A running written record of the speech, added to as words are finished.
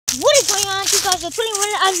2021.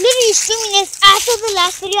 I'm literally streaming this after the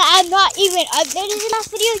last video. I'm not even updated the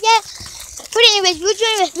last video yet. But anyways, we're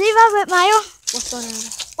doing with Levi with Mayo. What's going on?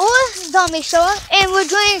 Or Domisha. And we're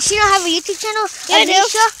doing, she don't have a YouTube channel. Yeah, I do.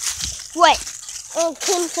 What?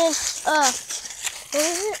 Clemson, what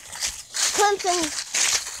is it? Clemson,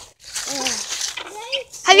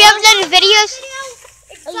 have you ever done the videos?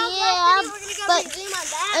 yeah, but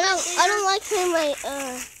I don't like saying my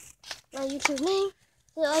YouTube name,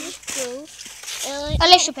 so I just do.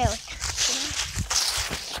 Alicia Paley.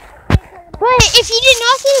 But if you did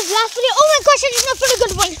not see this last video, oh my gosh, I just know for a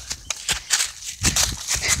good one.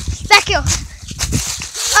 Back here.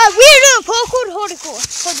 We're doing pull cord, hold it cool.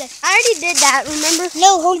 Hold this. I already did that, remember?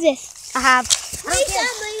 No, hold this. I have.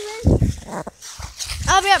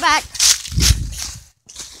 I'll be right back.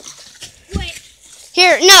 Wait.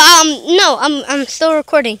 Here, no, I'm still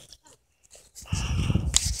recording.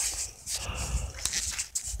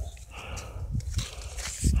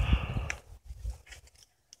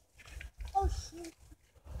 Oh shoot.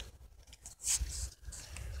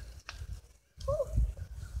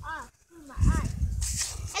 My eye.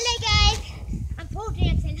 Hello guys. I'm pole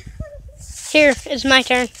dancing. Here, it's my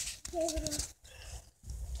turn.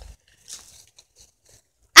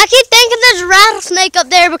 I keep thinking there's a rattlesnake up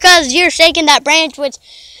there because you're shaking that branch, which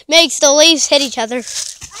makes the leaves hit each other. I know.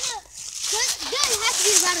 There has to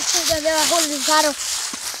be a rattlesnake over there holding this bottle.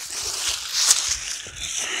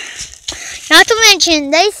 Not to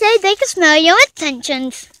mention, they say they can smell your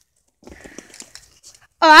intentions.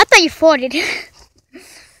 Oh, I thought you farted.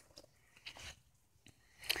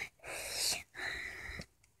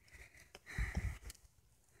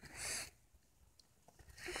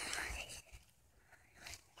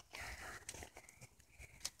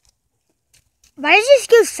 Why did you just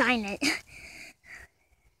go silent?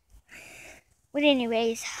 But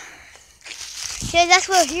anyways, so that's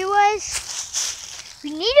what he was. We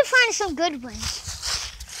need to find some good ones.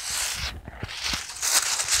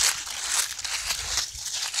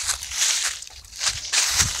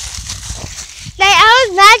 Like I was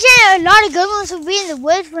imagining a lot of good ones would be in the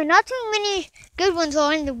woods, but not too many good ones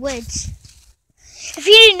are in the woods. If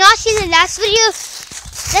you did not see the last video,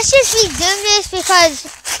 let's just be doing this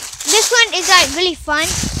because this one is like really fun.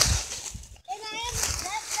 And I am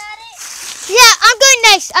best at it. Yeah, I'm going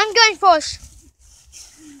next. I'm going first.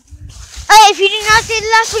 If you did not see the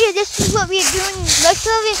last video, this is what we're doing most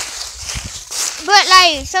of it. But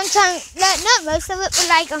like sometimes, like not most of it, but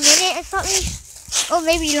like a minute or something, or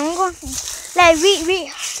maybe longer. Like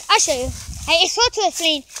I'll show you. Hey, it's hard to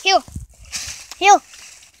explain. Here.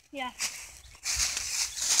 Yeah.